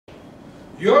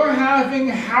You're having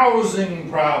housing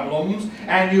problems,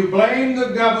 and you blame the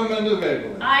government of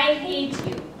Italy. I hate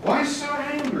you. Why so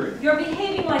angry? You're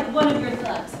behaving like one of your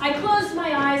thugs. I closed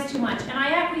my eyes too much, and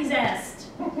I acquiesced.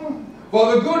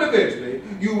 For the good of Italy,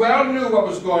 you well knew what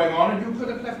was going on, and you could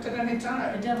have left at any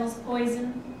time. The devil's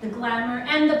poison, the glamour,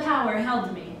 and the power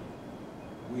held me.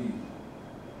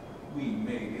 We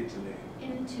made Italy.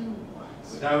 Into what?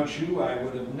 Without you, I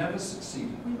would have never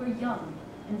succeeded. We were young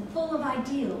and full of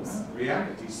ideals.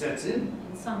 Reality sets in.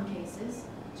 In some cases,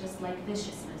 just like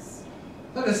viciousness.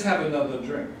 Let us have another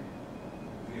drink.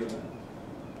 Viola.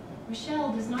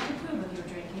 Rochelle does not approve of your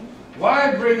drinking.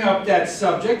 Why bring up that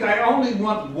subject? I only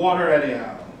want water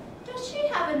anyhow. Does she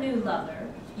have a new lover?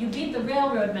 You beat the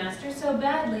railroad master so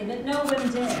badly that no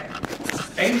one dare.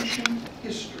 Ancient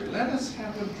history. Let us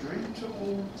have a drink to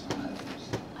old times.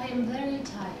 I am very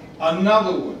tired.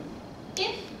 Another one.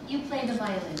 If you play the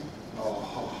violin.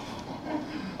 Oh.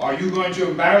 Are you going to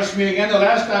embarrass me again? The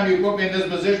last time you put me in this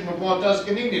position before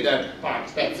Toscanini, that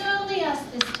box. It's only us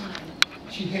this time.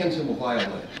 She hands him a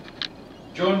violin.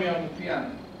 Join me on the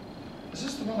piano. Is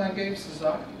this the one I gave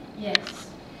Cesar? Yes.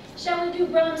 Shall we do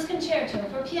Brahms' concerto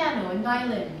for piano and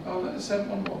violin? Oh, let us have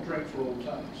one more drink for old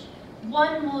times.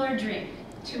 One more drink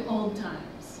to old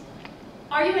times.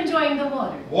 Are you enjoying the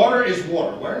water? Water is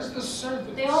water. Where's the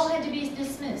servants? They all had to be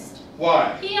dismissed.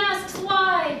 Why? He asks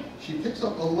why. She picks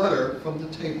up a letter from the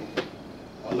table.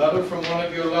 A letter from one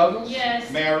of your lovers?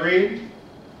 Yes. May I read?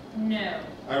 No.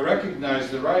 I recognize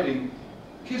the writing.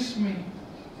 Kiss me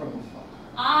from afar.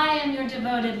 I am your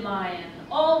devoted lion,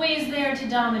 always there to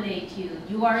dominate you.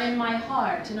 You are in my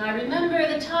heart, and I remember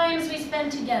the times we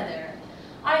spent together.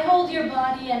 I hold your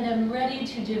body and am ready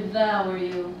to devour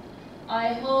you.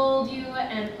 I hold you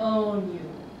and own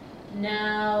you,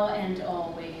 now and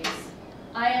always.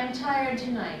 I am tired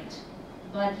tonight,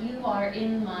 but you are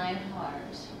in my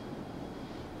heart.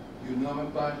 You know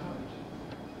it by heart.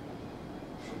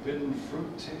 Forbidden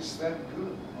fruit tastes that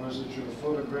good, or is it your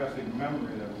photographic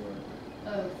memory that works?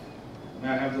 Both. May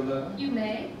I have the letter? You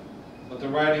may. But the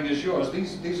writing is yours.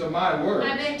 These are my words.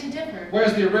 I beg to differ.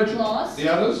 Where's the original? Lost. The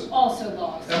others? Also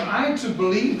lost. Am I to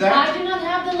believe that? I do not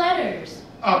have the letters.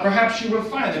 Perhaps she will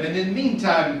find them, and in the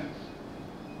meantime,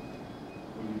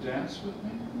 will you dance with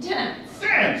me? Dance.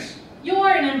 Dance! You're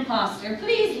an imposter.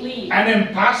 Please leave. An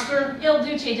imposter? Il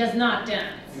Duce does not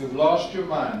dance. You've lost your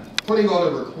mind. Putting on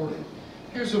a recording.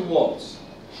 Here's a waltz.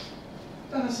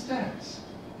 Let us dance.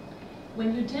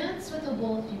 When you dance with a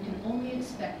wolf, you can only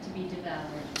expect to be devoured.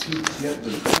 He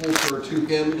gently pulls her to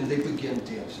him, and they begin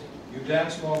dancing. You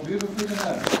dance more beautifully than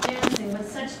ever. Dancing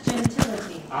with such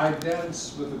gentility. I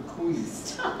dance with a queen.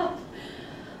 Stop.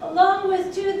 Along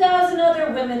with 2,000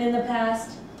 other women in the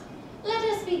past. Let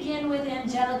us begin with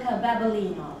Angelica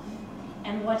Babolino.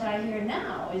 And what I hear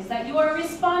now is that you are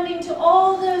responding to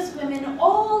all those women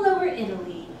all over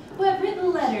Italy who have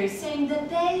written letters saying that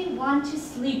they want to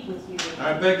sleep with you.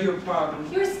 I beg your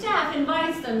pardon. Your staff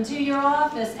invites them to your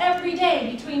office every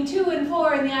day between 2 and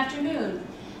 4 in the afternoon.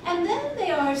 And then they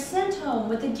are sent home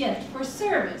with a gift for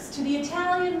service to the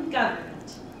Italian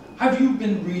government. Have you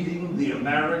been reading the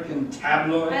American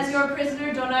tabloids? As your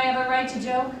prisoner, don't I have a right to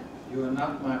joke? You are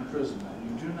not my prisoner.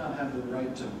 You do not have the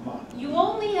right to mock. You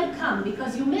only have come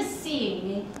because you miss seeing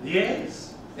me.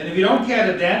 Yes. And if you don't care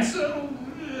to dance,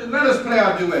 let us play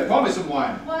our duet. Pour me some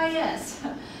wine. Why, yes.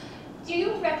 Do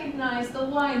you recognize the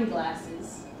wine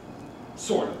glasses?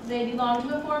 Sort of. They belong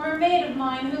to a former maid of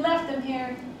mine who left them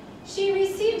here. She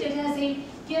received it as a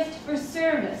gift for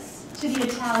service to the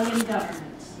Italian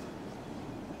government.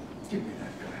 Give me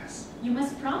that glass. You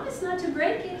must promise not to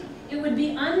break it. It would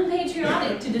be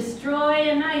unpatriotic to destroy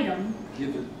an item.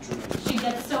 Give it to me. She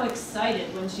gets so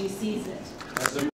excited when she sees it. As a